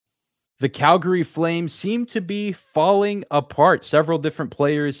The Calgary Flames seem to be falling apart. Several different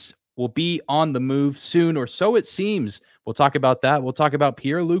players will be on the move soon, or so it seems. We'll talk about that. We'll talk about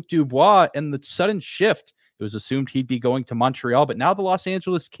Pierre-Luc Dubois and the sudden shift. It was assumed he'd be going to Montreal, but now the Los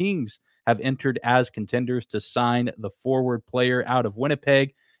Angeles Kings have entered as contenders to sign the forward player out of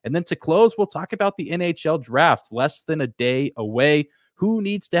Winnipeg. And then to close, we'll talk about the NHL draft, less than a day away. Who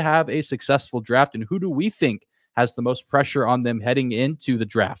needs to have a successful draft, and who do we think has the most pressure on them heading into the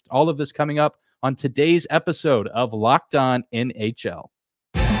draft? All of this coming up on today's episode of Locked On NHL.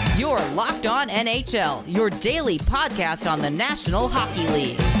 You're Locked On NHL, your daily podcast on the National Hockey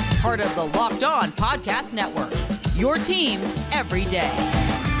League. Part of the Locked On Podcast Network, your team every day.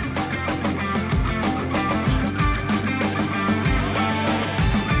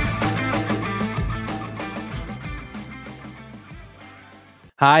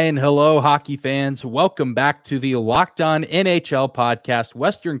 Hi and hello, hockey fans. Welcome back to the Locked On NHL podcast,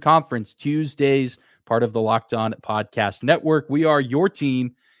 Western Conference Tuesdays, part of the Locked On Podcast Network. We are your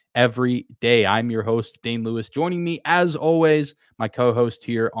team every day. I'm your host, Dane Lewis. Joining me, as always, my co-host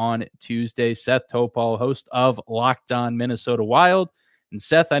here on Tuesday, Seth Topal, host of Locked On Minnesota Wild. And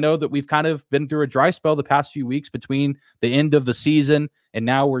Seth, I know that we've kind of been through a dry spell the past few weeks between the end of the season and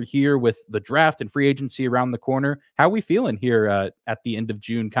now we're here with the draft and free agency around the corner. How are we feeling here at the end of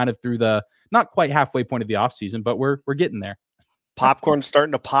June, kind of through the not quite halfway point of the offseason, but we're getting there? Popcorn's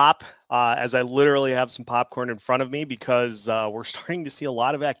starting to pop as I literally have some popcorn in front of me because we're starting to see a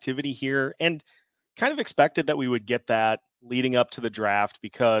lot of activity here, and kind of expected that we would get that leading up to the draft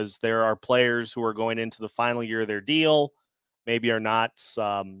because there are players who are going into the final year of their deal, maybe are not,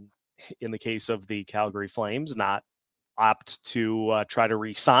 in the case of the Calgary Flames, not opt to try to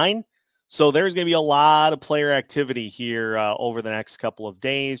re-sign. So there's going to be a lot of player activity here over the next couple of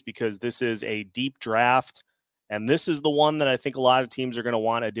days because this is a deep draft. And this is the one that I think a lot of teams are going to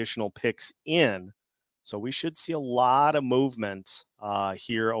want additional picks in. So we should see a lot of movement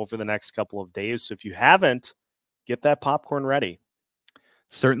here over the next couple of days. So if you haven't, get that popcorn ready.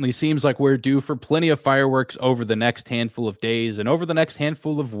 Certainly seems like we're due for plenty of fireworks over the next handful of days and over the next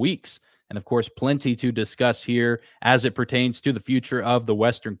handful of weeks. And of course, plenty to discuss here as it pertains to the future of the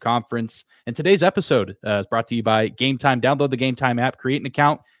Western Conference. And today's episode is brought to you by Game Time. Download the Game Time app, create an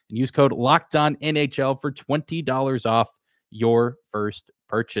account, and use code LOCKEDONNHL for $20 off your first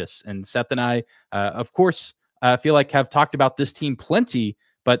purchase. And Seth and I, of course, feel like have talked about this team plenty,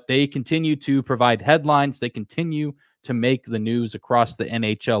 but they continue to provide headlines. They continue to make the news across the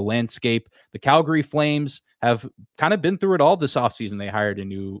NHL landscape. The Calgary Flames have kind of been through it all this offseason. They hired a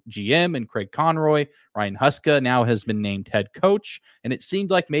new GM and Craig Conroy. Ryan Huska now has been named head coach, and it seemed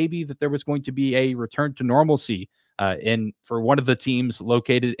like maybe that there was going to be a return to normalcy for one of the teams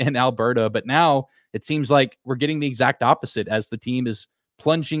located in Alberta. But now it seems like we're getting the exact opposite as the team is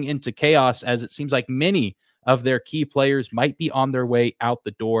plunging into chaos, as it seems like many of their key players might be on their way out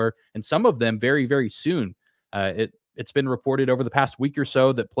the door, and some of them very, very soon. It's been reported over the past week or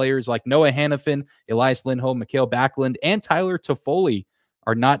so that players like Noah Hannafin, Elias Lindholm, Mikael Backlund, and Tyler Toffoli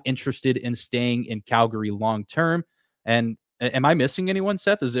are not interested in staying in Calgary long-term. And am I missing anyone,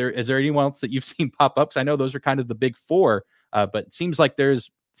 Seth? Is there anyone else that you've seen pop up? Because I know those are kind of the big four, but it seems like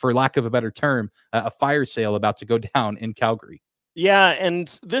there's, for lack of a better term, a fire sale about to go down in Calgary. Yeah, and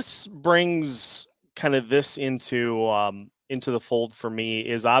this brings kind of this into the fold for me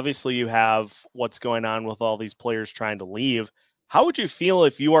is obviously you have what's going on with all these players trying to leave. How would you feel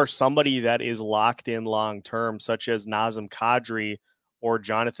if you are somebody that is locked in long-term, such as Nazem Kadri or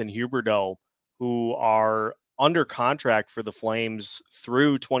Jonathan Huberdeau, who are under contract for the Flames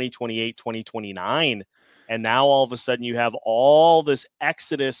through 2028, 2029, and now all of a sudden you have all this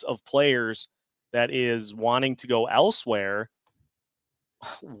exodus of players that is wanting to go elsewhere?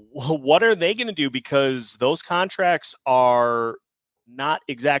 What are they going to do? Because those contracts are not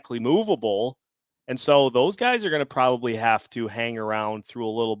exactly movable. And so those guys are going to probably have to hang around through a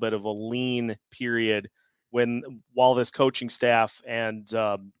little bit of a lean period while this coaching staff and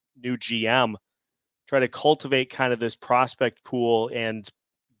new GM try to cultivate kind of this prospect pool and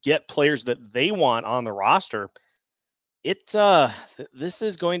get players that they want on the roster. This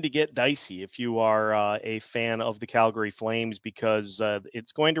is going to get dicey if you are a fan of the Calgary Flames, because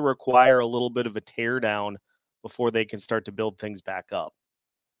it's going to require a little bit of a teardown before they can start to build things back up.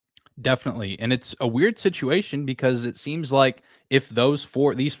 Definitely. And it's a weird situation because it seems like if these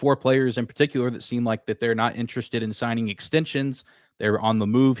four players in particular that seem like that they're not interested in signing extensions, they're on the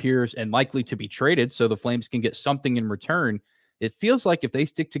move here and likely to be traded so the Flames can get something in return. It feels like if they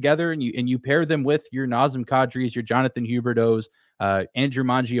stick together and you pair them with your Nazem Kadris, your Jonathan Huberdeaus, Andrew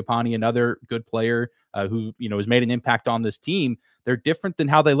Mangiapane, another good player who, has made an impact on this team. They're different than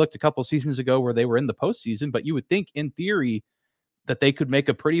how they looked a couple seasons ago where they were in the postseason, but you would think in theory that they could make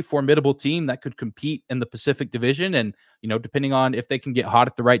a pretty formidable team that could compete in the Pacific Division. And, depending on if they can get hot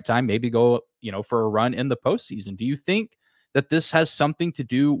at the right time, maybe go, for a run in the postseason. Do you think that this has something to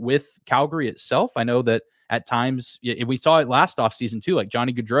do with Calgary itself? I know that at times we saw it last offseason too, like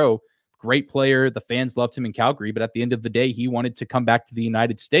Johnny Gaudreau, great player. The fans loved him in Calgary, but at the end of the day, he wanted to come back to the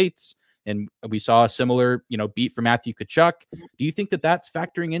United States. And we saw a similar, beat for Matthew Tkachuk. Do you think that that's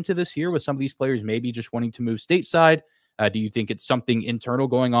factoring into this here with some of these players maybe just wanting to move stateside? Do you think it's something internal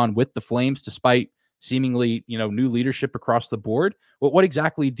going on with the Flames, despite seemingly, new leadership across the board? What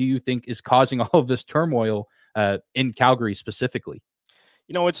exactly do you think is causing all of this turmoil in Calgary specifically?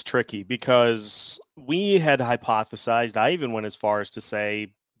 It's tricky because we had hypothesized, I even went as far as to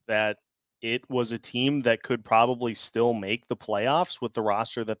say that it was a team that could probably still make the playoffs with the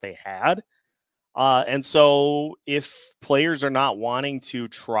roster that they had. And so if players are not wanting to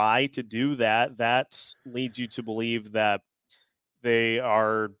try to do that, that leads you to believe that they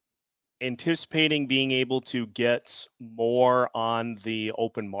are anticipating being able to get more on the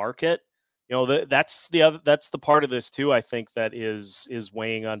open market. That's the part of this too, I think, that is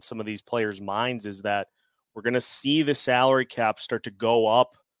weighing on some of these players' minds, is that we're going to see the salary cap start to go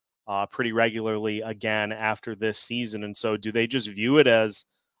up pretty regularly again after this season. And so do they just view it as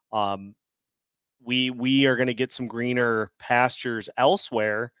we are going to get some greener pastures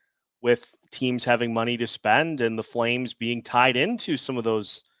elsewhere with teams having money to spend and the Flames being tied into some of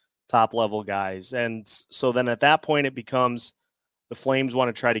those top level guys? And so then at that point, it becomes the Flames want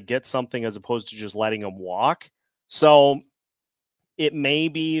to try to get something as opposed to just letting them walk. So it may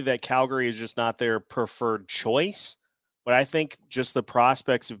be that Calgary is just not their preferred choice, but I think just the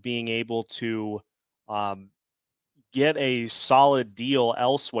prospects of being able to get a solid deal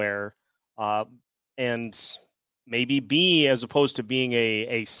elsewhere and maybe be, as opposed to being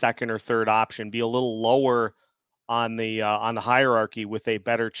a second or third option, be a little lower on the hierarchy with a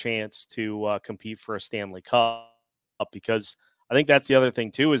better chance to compete for a Stanley Cup. Because I think that's the other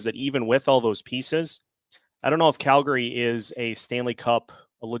thing too, is that even with all those pieces, I don't know if Calgary is a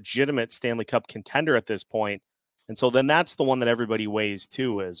legitimate Stanley Cup contender at this point. And so then that's the one that everybody weighs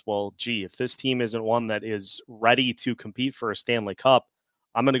too, is, well, gee, if this team isn't one that is ready to compete for a Stanley Cup,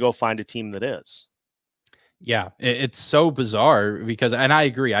 I'm going to go find a team that is. Yeah, it's so bizarre because, and I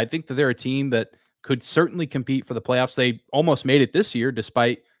agree, I think that they're a team that could certainly compete for the playoffs. They almost made it this year,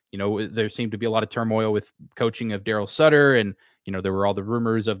 despite, there seemed to be a lot of turmoil with coaching of Daryl Sutter. And, there were all the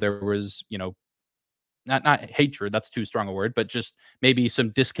rumors of there was, not hatred, that's too strong a word, but just maybe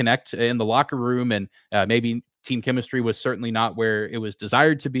some disconnect in the locker room. And maybe team chemistry was certainly not where it was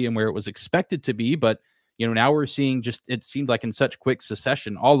desired to be and where it was expected to be. But, now we're seeing it seemed like in such quick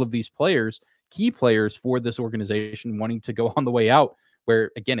succession, all of these players, key players for this organization, wanting to go on the way out,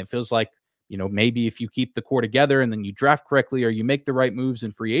 where again, it feels like, maybe if you keep the core together and then you draft correctly or you make the right moves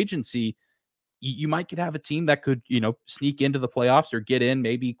in free agency, you might could have a team that could, sneak into the playoffs or get in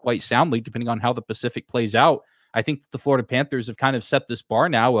maybe quite soundly, depending on how the Pacific plays out. I think that the Florida Panthers have kind of set this bar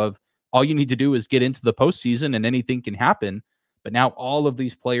now of all you need to do is get into the postseason and anything can happen. But now all of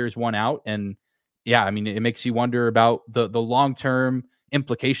these players want out. And yeah, I mean, it makes you wonder about the long-term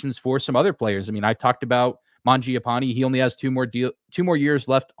implications for some other players. I mean, I talked about Mangiapane. He only has two more years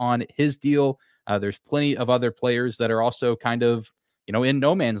left on his deal. There's plenty of other players that are also kind of, in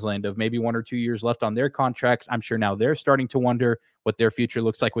no man's land of maybe 1 or 2 years left on their contracts. I'm sure now they're starting to wonder what their future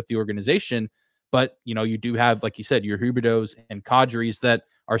looks like with the organization. But, you do have, like you said, your Huberdeaus and Kadris that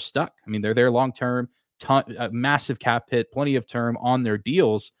are stuck. I mean, they're there long-term, massive cap hit, plenty of term on their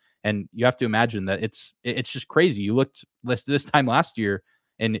deals. And you have to imagine that it's just crazy. You looked this time last year,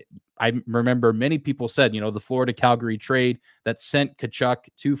 and I remember many people said, the Florida Calgary trade that sent Tkachuk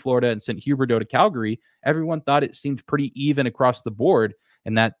to Florida and sent Huberdeau to Calgary, everyone thought it seemed pretty even across the board,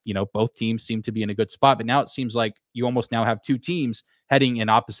 and that, both teams seemed to be in a good spot. But now it seems like you almost now have two teams heading in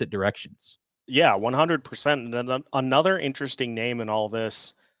opposite directions. Yeah, 100%. And another interesting name in all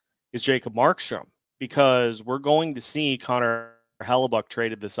this is Jacob Markstrom, because we're going to see Connor Hellebuyck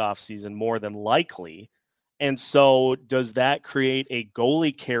traded this offseason more than likely. And so does that create a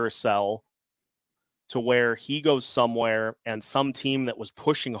goalie carousel to where he goes somewhere and some team that was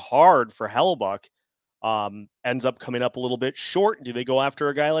pushing hard for Hellebuyck ends up coming up a little bit short? Do they go after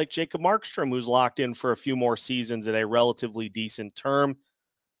a guy like Jacob Markstrom, who's locked in for a few more seasons at a relatively decent term?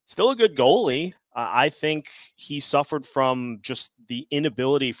 Still a good goalie. I think he suffered from just the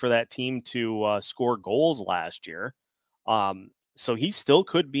inability for that team to score goals last year. So he still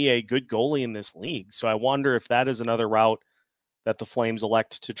could be a good goalie in this league. So I wonder if that is another route that the Flames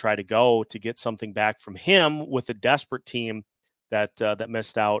elect to try to go to get something back from him with a desperate team that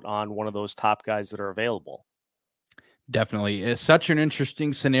missed out on one of those top guys that are available. Definitely. It's such an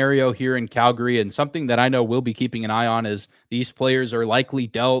interesting scenario here in Calgary, and something that I know we'll be keeping an eye on is these players are likely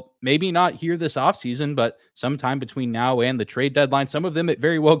dealt, maybe not here this offseason, but sometime between now and the trade deadline. Some of them, it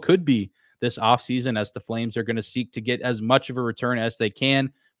very well could be this offseason, as the Flames are going to seek to get as much of a return as they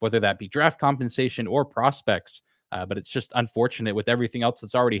can, whether that be draft compensation or prospects. But it's just unfortunate with everything else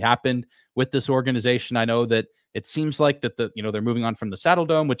that's already happened with this organization. I know that it seems like that they're moving on from the Saddle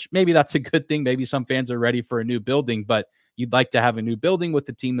Dome, which maybe that's a good thing. Maybe some fans are ready for a new building, but you'd like to have a new building with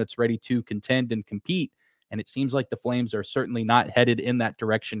a team that's ready to contend and compete. And it seems like the Flames are certainly not headed in that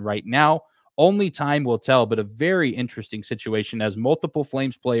direction right now. Only time will tell, but a very interesting situation as multiple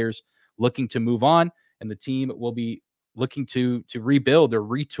Flames players looking to move on, and the team will be looking to rebuild or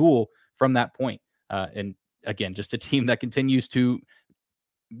retool from that point. And again, just a team that continues to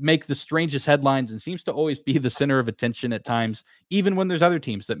make the strangest headlines and seems to always be the center of attention at times, even when there's other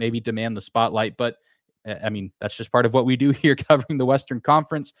teams that maybe demand the spotlight. But I mean, that's just part of what we do here covering the Western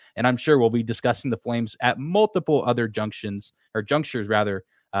Conference. And I'm sure we'll be discussing the Flames at multiple other junctures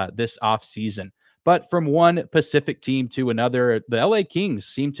this off season. But from one Pacific team to another, the LA Kings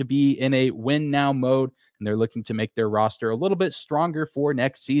seem to be in a win now mode, and they're looking to make their roster a little bit stronger for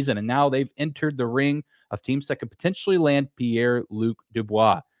next season. And now they've entered the ring of teams that could potentially land Pierre-Luc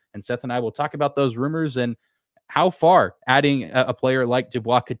Dubois. And Seth and I will talk about those rumors and how far adding a player like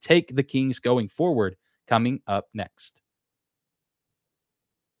Dubois could take the Kings going forward, coming up next.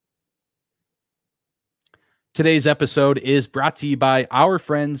 Today's episode is brought to you by our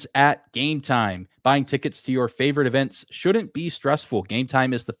friends at Game Time. Buying tickets to your favorite events shouldn't be stressful. Game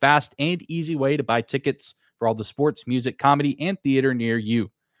Time is the fast and easy way to buy tickets for all the sports, music, comedy, and theater near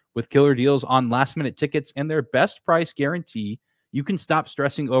you. With killer deals on last-minute tickets and their best price guarantee, you can stop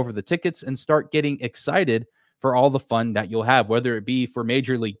stressing over the tickets and start getting excited for all the fun that you'll have, whether it be for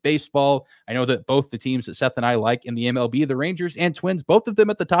Major League Baseball. I know that both the teams that Seth and I like in the MLB, the Rangers and Twins, both of them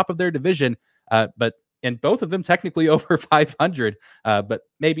at the top of their division, and both of them technically over 500, but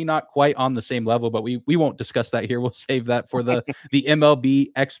maybe not quite on the same level. But we won't discuss that here. We'll save that for the MLB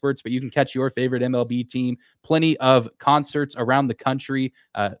experts. But you can catch your favorite MLB team. Plenty of concerts around the country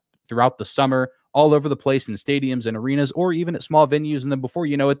throughout the summer, all over the place in stadiums and arenas, or even at small venues. And then before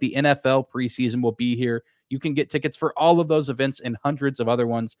you know it, the NFL preseason will be here. You can get tickets for all of those events and hundreds of other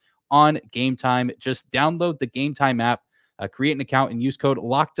ones on Game Time. Just download the Game Time app, create an account, and use code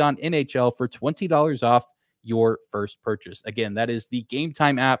LOCKEDONNHL for $20 off your first purchase. Again, that is the Game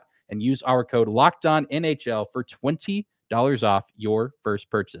Time app, and use our code LOCKEDONNHL for $20 off your first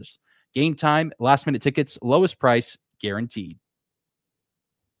purchase. Game Time, last minute tickets, lowest price guaranteed.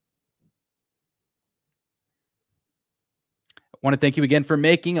 Want to thank you again for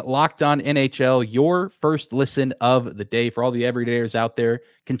making Locked On NHL your first listen of the day. For all the everydayers out there,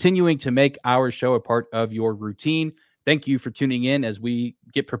 continuing to make our show a part of your routine, thank you for tuning in as we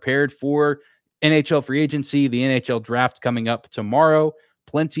get prepared for NHL free agency, the NHL draft coming up tomorrow.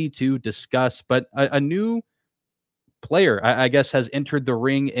 Plenty to discuss, but a new player, I guess, has entered the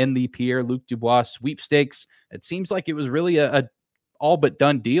ring in the Pierre-Luc Dubois sweepstakes. It seems like it was really a all but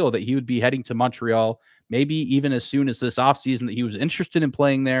done deal that he would be heading to Montreal, maybe even as soon as this offseason, that he was interested in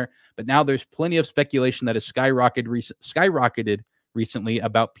playing there. But now there's plenty of speculation that has skyrocketed recently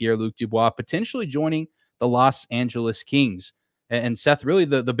about Pierre-Luc Dubois potentially joining the Los Angeles Kings. And Seth, really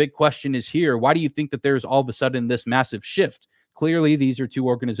the big question is here. Why do you think that there's all of a sudden this massive shift? Clearly, these are two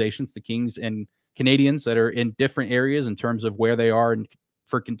organizations, the Kings and Canadiens, that are in different areas in terms of where they are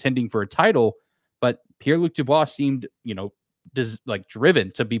for contending for a title. But Pierre-Luc Dubois seemed,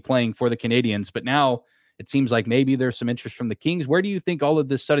 driven to be playing for the Canadiens. But now it seems like maybe there's some interest from the Kings. Where do you think all of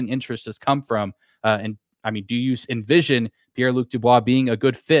this sudden interest has come from? And I mean, do you envision Pierre-Luc Dubois being a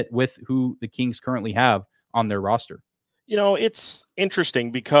good fit with who the Kings currently have on their roster? It's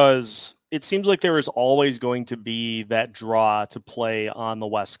interesting because it seems like there is always going to be that draw to play on the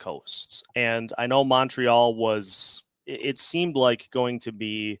West Coast. And I know Montreal it seemed like going to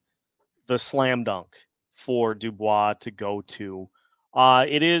be the slam dunk for Dubois to go to.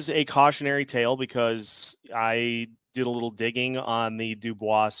 It is a cautionary tale because I did a little digging on the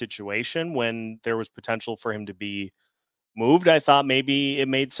Dubois situation when there was potential for him to be moved. I thought maybe it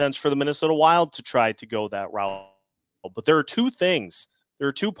made sense for the Minnesota Wild to try to go that route. But there are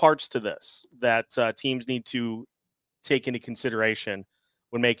two parts to this that teams need to take into consideration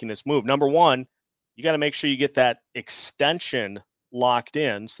when making this move. Number one, you got to make sure you get that extension locked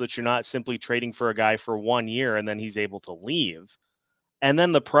in so that you're not simply trading for a guy for 1 year and then he's able to leave. And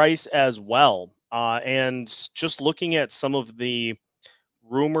then the price as well. And just looking at some of the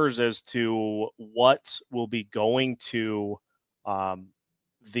rumors as to what will be going to um,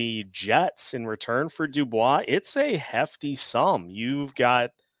 the Jets in return for Dubois, it's a hefty sum. You've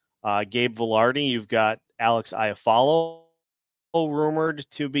got Gabe Velarde, you've got Alex Iafallo rumored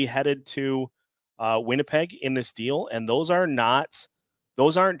to be headed to Winnipeg in this deal, and those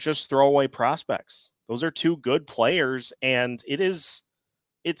aren't just throwaway prospects. Those are two good players, and it's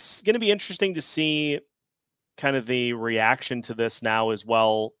going to be interesting to see kind of the reaction to this now as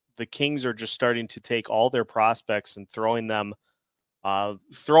well. The Kings are just starting to take all their prospects and throwing them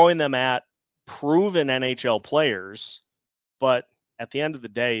at proven NHL players. But at the end of the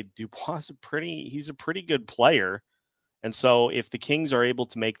day, Dubois he's a pretty good player. And so if the Kings are able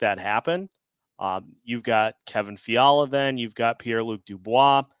to make that happen, you've got Kevin Fiala then, you've got Pierre-Luc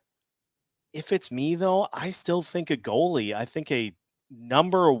Dubois. If it's me, though, I still think a goalie. I think a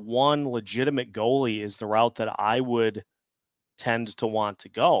number one legitimate goalie is the route that I would tend to want to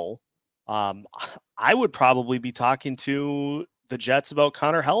go. I would probably be talking to the Jets about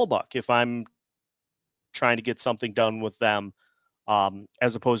Connor Hellebuck if I'm trying to get something done with them,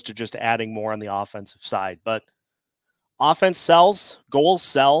 as opposed to just adding more on the offensive side. But offense sells, goals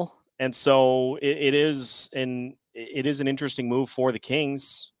sell, and so it is an interesting move for the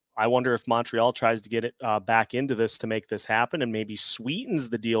Kings. I wonder if Montreal tries to get it back into this to make this happen and maybe sweetens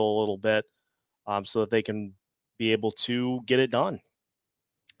the deal a little bit, so that they can be able to get it done.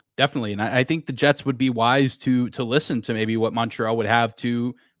 Definitely. And I think the Jets would be wise to listen to maybe what Montreal would have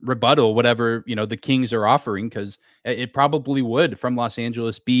to rebuttal whatever, the Kings are offering, because it probably would, from Los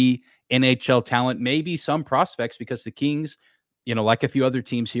Angeles, be NHL talent, maybe some prospects, because the Kings, like a few other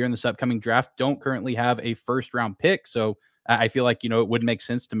teams here in this upcoming draft, don't currently have a first round pick. So I feel like, it would make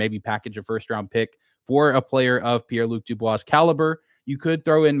sense to maybe package a first round pick for a player of Pierre-Luc Dubois' caliber. You could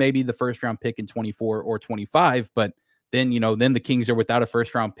throw in maybe the first round pick in 24 or 25, but then the Kings are without a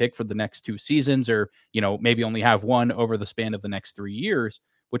first round pick for the next 2 seasons, or, maybe only have one over the span of the next 3 years,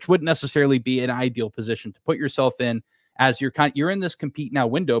 which wouldn't necessarily be an ideal position to put yourself in, as you're in this compete now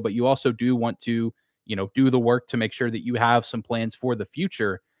window, but you also do want to, do the work to make sure that you have some plans for the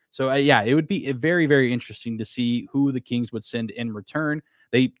future. So it would be very, very interesting to see who the Kings would send in return.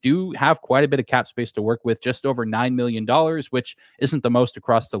 They do have quite a bit of cap space to work with, just over $9 million, which isn't the most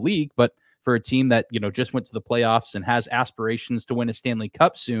across the league, but for a team that, just went to the playoffs and has aspirations to win a Stanley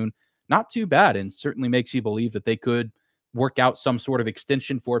Cup soon, not too bad, and certainly makes you believe that they could work out some sort of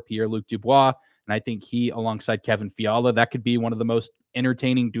extension for Pierre-Luc Dubois. And I think he, alongside Kevin Fiala, that could be one of the most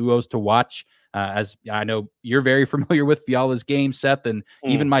entertaining duos to watch. As I know you're very familiar with Fiala's game, Seth, and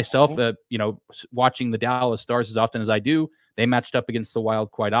even myself, watching the Dallas Stars as often as I do, they matched up against the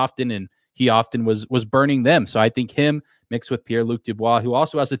Wild quite often, and he often was burning them. So I think him mixed with Pierre-Luc Dubois, who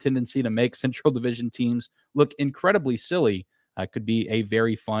also has a tendency to make Central Division teams look incredibly silly, could be a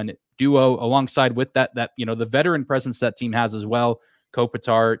very fun duo, alongside with that the veteran presence that team has as well.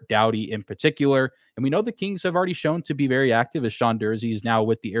 Kopitar, Doughty in particular. And we know the Kings have already shown to be very active, as Sean Durzi is now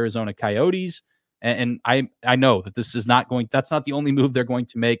with the Arizona Coyotes. And I know that that's not the only move they're going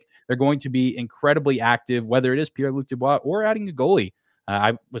to make. They're going to be incredibly active, whether it is Pierre-Luc Dubois or adding a goalie.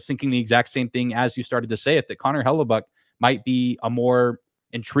 I was thinking the exact same thing as you started to say it, that Connor Hellebuck might be a more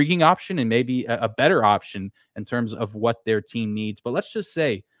intriguing option and maybe a better option in terms of what their team needs. But let's just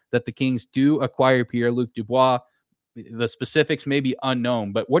say that the Kings do acquire Pierre-Luc Dubois. The specifics may be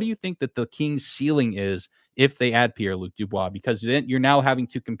unknown, but what do you think that the Kings' ceiling is if they add Pierre-Luc Dubois? Because then you're now having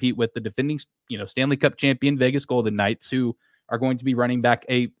to compete with the defending, Stanley Cup champion Vegas Golden Knights, who are going to be running back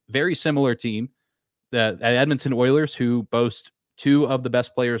a very similar team, the Edmonton Oilers, who boast 2 of the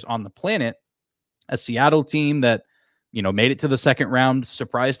best players on the planet, a Seattle team that, made it to the second round,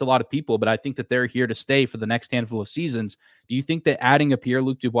 surprised a lot of people, but I think that they're here to stay for the next handful of seasons. Do you think that adding a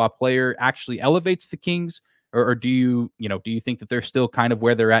Pierre-Luc Dubois player actually elevates the Kings? Or do you think that they're still kind of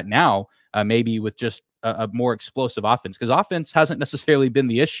where they're at now, maybe with just a more explosive offense? Because offense hasn't necessarily been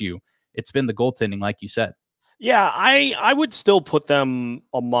the issue. It's been the goaltending, like you said. Yeah, I would still put them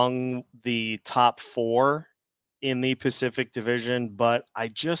among the top 4 in the Pacific Division, but I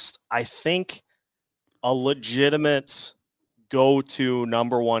think a legitimate go-to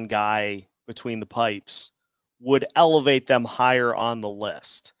number 1 guy between the pipes would elevate them higher on the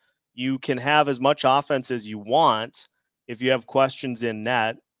list. You can have as much offense as you want if you have questions in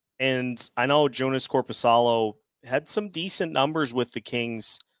net. And I know Jonas Korpisalo had some decent numbers with the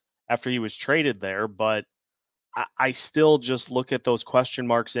Kings after he was traded there, but I still just look at those question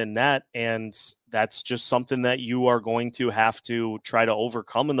marks in net, and that's just something that you are going to have to try to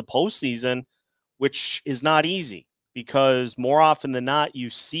overcome in the postseason, which is not easy, because more often than not, you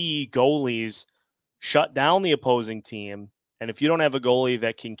see goalies shut down the opposing team. And if you don't have a goalie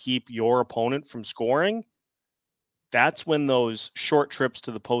that can keep your opponent from scoring, that's when those short trips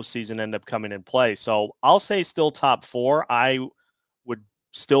to the postseason end up coming in play. So I'll say still top 4. I would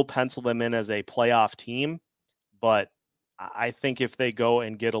still pencil them in as a playoff team, but I think if they go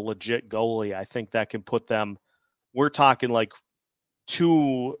and get a legit goalie, I think that can put them, we're talking like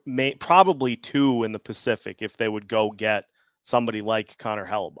probably 2 in the Pacific if they would go get somebody like Connor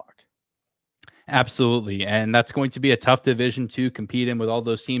Hellebuck. Absolutely. And that's going to be a tough division to compete in with all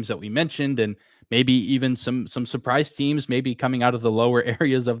those teams that we mentioned, and maybe even some surprise teams maybe coming out of the lower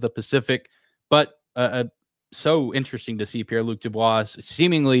areas of the Pacific. But so interesting to see Pierre-Luc Dubois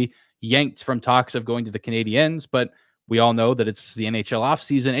seemingly yanked from talks of going to the Canadiens, but we all know that it's the NHL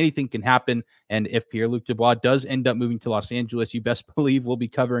offseason. Anything can happen. And if Pierre-Luc Dubois does end up moving to Los Angeles, you best believe we'll be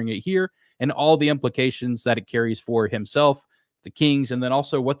covering it here and all the implications that it carries for himself, the Kings, and then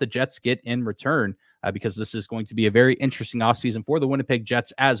also what the Jets get in return, because this is going to be a very interesting offseason for the Winnipeg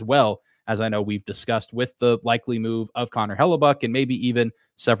Jets, as well as I know we've discussed with the likely move of Connor Hellebuck and maybe even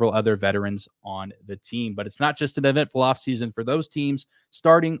several other veterans on the team. But it's not just an eventful offseason for those teams.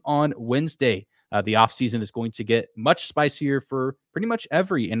 Starting on Wednesday, the offseason is going to get much spicier for pretty much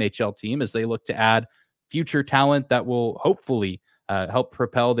every NHL team as they look to add future talent that will hopefully help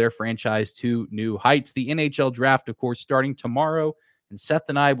propel their franchise to new heights. The NHL draft, of course, starting tomorrow, and Seth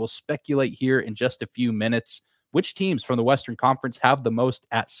and I will speculate here in just a few minutes which teams from the Western Conference have the most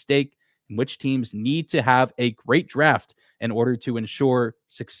at stake and which teams need to have a great draft in order to ensure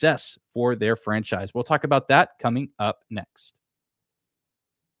success for their franchise. We'll talk about that coming up next.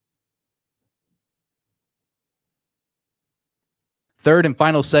 Third and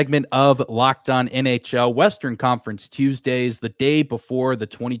final segment of Locked On NHL, Western Conference Tuesdays, the day before the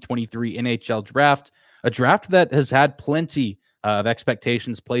 2023 NHL draft, a draft that has had plenty of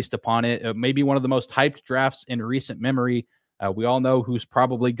expectations placed upon it. Maybe one of the most hyped drafts in recent memory. We all know who's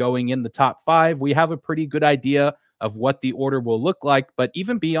probably going in the top 5. We have a pretty good idea of what the order will look like, but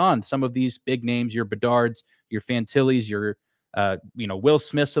even beyond some of these big names, your Bedards, your Fantillis, your Will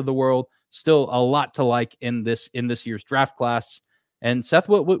Smiths of the world, still a lot to like in this year's draft class. And Seth,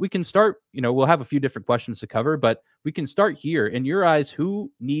 we can start, we'll have a few different questions to cover, but we can start here. In your eyes,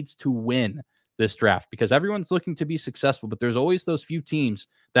 who needs to win this draft? Because everyone's looking to be successful, but there's always those few teams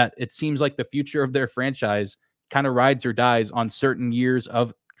that it seems like the future of their franchise kind of rides or dies on certain years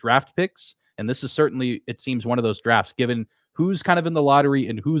of draft picks. And this is certainly, it seems, one of those drafts, given who's kind of in the lottery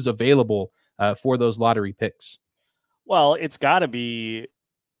and who's available for those lottery picks. Well, it's got to be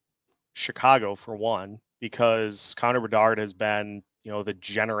Chicago for one, because Connor Bedard has been, the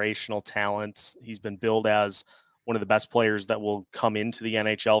generational talent. He's been billed as one of the best players that will come into the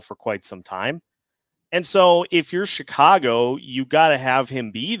NHL for quite some time. And so if you're Chicago, you got to have him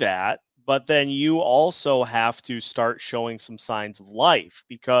be that, but then you also have to start showing some signs of life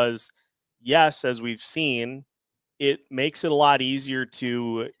because, yes, as we've seen, it makes it a lot easier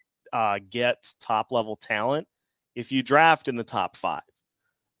to get top-level talent if you draft in the top 5.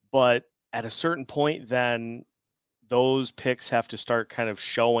 But at a certain point, then those picks have to start kind of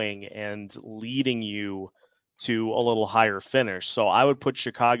showing and leading you to a little higher finish. So I would put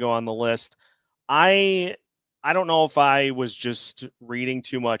Chicago on the list. I don't know if I was just reading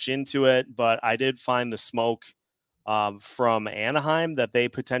too much into it, but I did find the smoke from Anaheim that they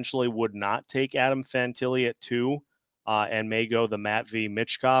potentially would not take Adam Fantilli at 2 and may go the Matvei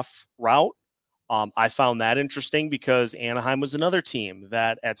Michkov route. I found that interesting because Anaheim was another team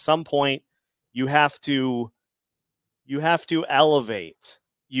that at some point you have to elevate.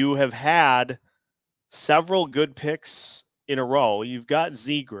 You have had several good picks in a row. You've got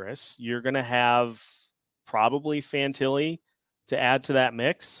Zegras. You're going to have probably Fantilli to add to that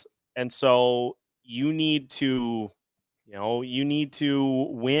mix. And so you need to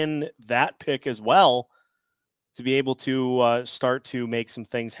win that pick as well to be able to start to make some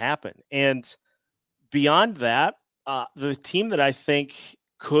things happen. And beyond that, the team that I think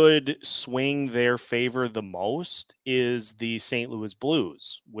could swing their favor the most is the St. Louis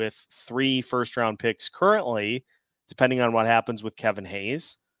Blues, with 3 first-round picks currently, depending on what happens with Kevin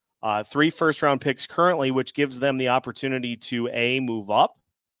Hayes. 3 first-round picks currently, which gives them the opportunity to A, move up,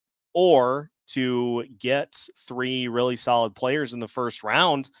 or to get 3 really solid players in the first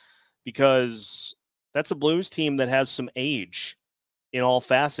round, because that's a Blues team that has some age in all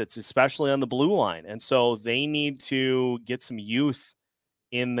facets, especially on the blue line. And so they need to get some youth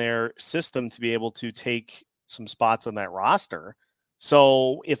in their system to be able to take some spots on that roster.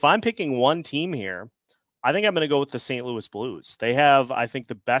 So if I'm picking one team here, I think I'm going to go with the St. Louis Blues. They have, I think,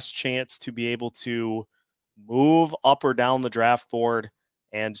 the best chance to be able to move up or down the draft board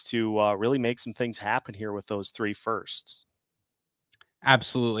and to really make some things happen here with those 3 firsts.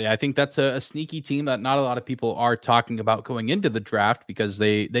 Absolutely. I think that's a sneaky team that not a lot of people are talking about going into the draft because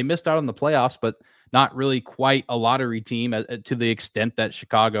they missed out on the playoffs, but not really quite a lottery team to the extent that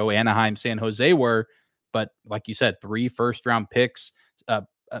Chicago, Anaheim, San Jose were. But like you said, 3 first-round picks, a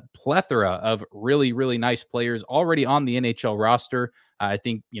plethora of really, really nice players already on the NHL roster. I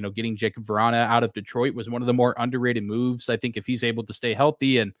think, getting Jacob Vrana out of Detroit was one of the more underrated moves. I think if he's able to stay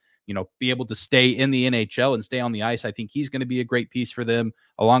healthy and be able to stay in the NHL and stay on the ice, I think he's going to be a great piece for them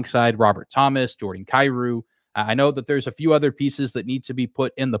alongside Robert Thomas, Jordan Kyrou. I know that there's a few other pieces that need to be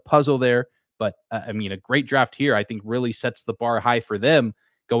put in the puzzle there, but a great draft here, I think really sets the bar high for them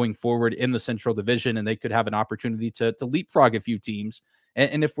going forward in the Central Division, and they could have an opportunity to leapfrog a few teams.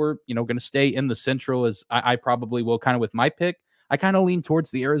 And if we're, going to stay in the Central, as I probably will kind of with my pick, I kind of lean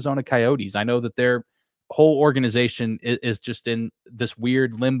towards the Arizona Coyotes. I know that they're whole organization is just in this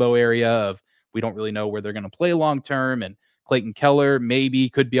weird limbo area of we don't really know where they're going to play long term. And Clayton Keller maybe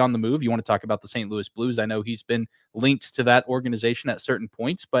could be on the move. You want to talk about the St. Louis Blues? I know he's been linked to that organization at certain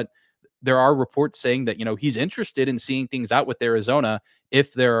points, but there are reports saying that he's interested in seeing things out with Arizona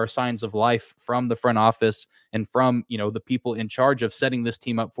if there are signs of life from the front office and from the people in charge of setting this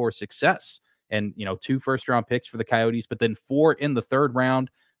team up for success. And 2 first-round picks for the Coyotes, but then 4 in the 3rd round.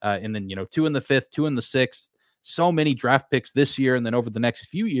 And then, 2 in the 5th, 2 in the 6th, so many draft picks this year. And then over the next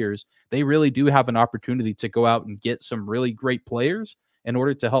few years, they really do have an opportunity to go out and get some really great players in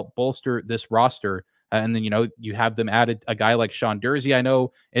order to help bolster this roster. And then, you have them added a guy like Sean Durzi. I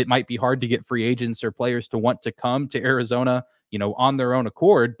know it might be hard to get free agents or players to want to come to Arizona, on their own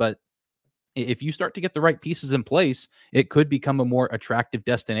accord. But if you start to get the right pieces in place, it could become a more attractive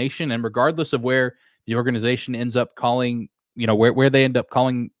destination. And regardless of where the organization ends up calling, where they end up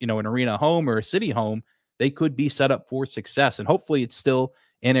calling, an arena home or a city home, they could be set up for success. And hopefully it's still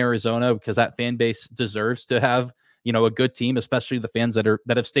in Arizona because that fan base deserves to have, a good team, especially the fans that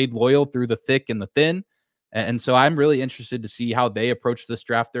have stayed loyal through the thick and the thin. And so I'm really interested to see how they approach this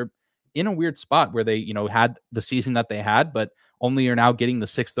draft. They're in a weird spot where they, had the season that they had, but only are now getting the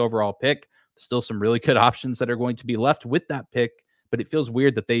 6th overall pick. Still some really good options that are going to be left with that pick, but it feels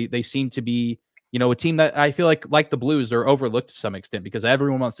weird that they seem to be, a team that I feel like the Blues are overlooked to some extent because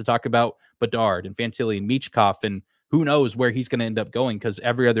everyone wants to talk about Bedard and Fantilli and Michkov, and who knows where he's going to end up going because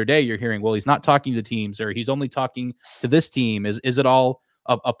every other day you're hearing, well, he's not talking to teams or he's only talking to this team. Is it all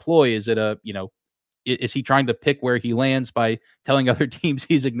a ploy? Is it is he trying to pick where he lands by telling other teams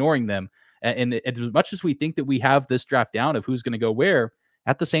he's ignoring them? And as much as we think that we have this draft down of who's going to go where,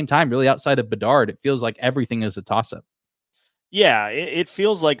 at the same time, really outside of Bedard, it feels like everything is a toss-up. Yeah, it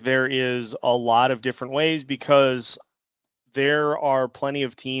feels like there is a lot of different ways because there are plenty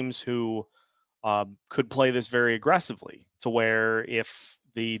of teams who could play this very aggressively to where if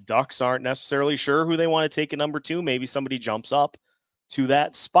the Ducks aren't necessarily sure who they want to take at number 2, maybe somebody jumps up to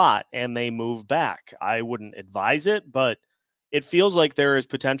that spot and they move back. I wouldn't advise it, but it feels like there is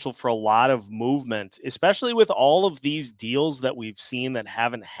potential for a lot of movement, especially with all of these deals that we've seen that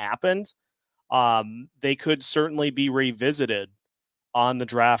haven't happened. They could certainly be revisited on the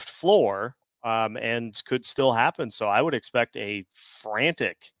draft floor and could still happen. So I would expect a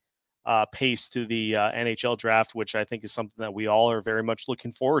frantic pace to the NHL draft, which I think is something that we all are very much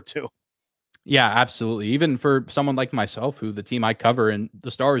looking forward to. Yeah, absolutely. Even for someone like myself, who the team I cover and the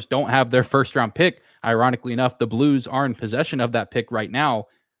Stars don't have their 1st-round pick. Ironically enough, the Blues are in possession of that pick right now.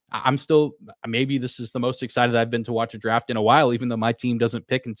 I'm still, maybe this is the most excited I've been to watch a draft in a while, even though my team doesn't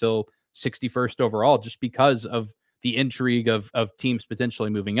pick until 61st overall, just because of the intrigue of teams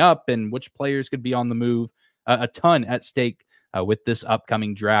potentially moving up and which players could be on the move. A ton at stake with this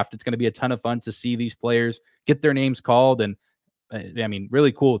upcoming draft. It's going to be a ton of fun to see these players get their names called. And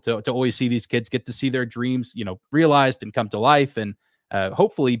really cool to always see these kids get to see their dreams, realized and come to life, and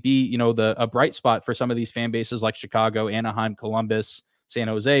hopefully be, a bright spot for some of these fan bases like Chicago, Anaheim, Columbus, San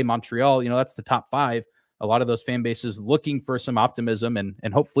Jose, Montreal. That's the top 5. A lot of those fan bases looking for some optimism,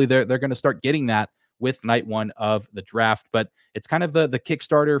 and hopefully they're going to start getting that with night 1 of the draft. But it's kind of the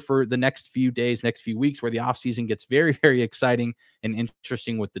Kickstarter for the next few days, next few weeks, where the offseason gets very, very exciting and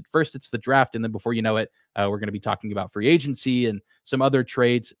interesting with first it's the draft. And then before you know it, we're going to be talking about free agency and some other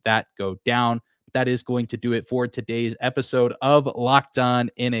trades that go down. That is going to do it for today's episode of Locked On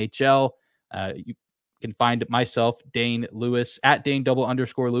NHL. You can find myself, Dane Lewis, at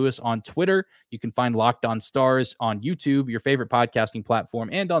Dane_Lewis on Twitter. You can find Locked On Stars on YouTube, your favorite podcasting platform,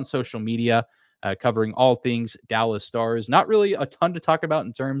 and on social media. Covering all things Dallas Stars. Not really a ton to talk about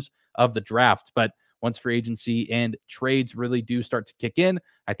in terms of the draft, but once free agency and trades really do start to kick in,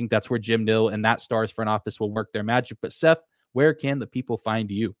 I think that's where Jim Nill and that Stars front office will work their magic. But Seth, where can the people find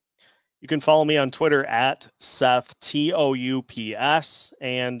you? You can follow me on Twitter at Seth TOUPS,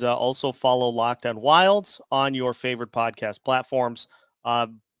 and also follow Locked on Wilds on your favorite podcast platforms.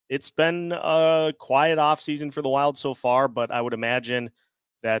 It's been a quiet off season for the Wild so far, but I would imagine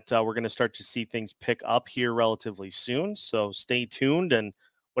that we're going to start to see things pick up here relatively soon. So stay tuned, and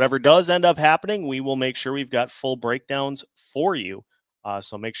whatever does end up happening, we will make sure we've got full breakdowns for you.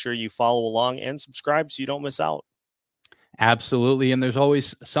 So make sure you follow along and subscribe so you don't miss out. Absolutely. And there's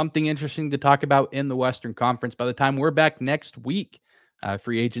always something interesting to talk about in the Western Conference. By the time we're back next week,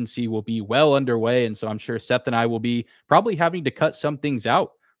 free agency will be well underway. And so I'm sure Seth and I will be probably having to cut some things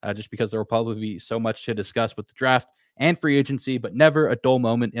out just because there will probably be so much to discuss with the draft and free agency, but never a dull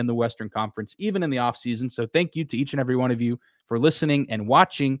moment in the Western Conference, even in the offseason. So thank you to each and every one of you for listening and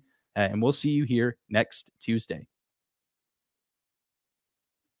watching. And we'll see you here next Tuesday.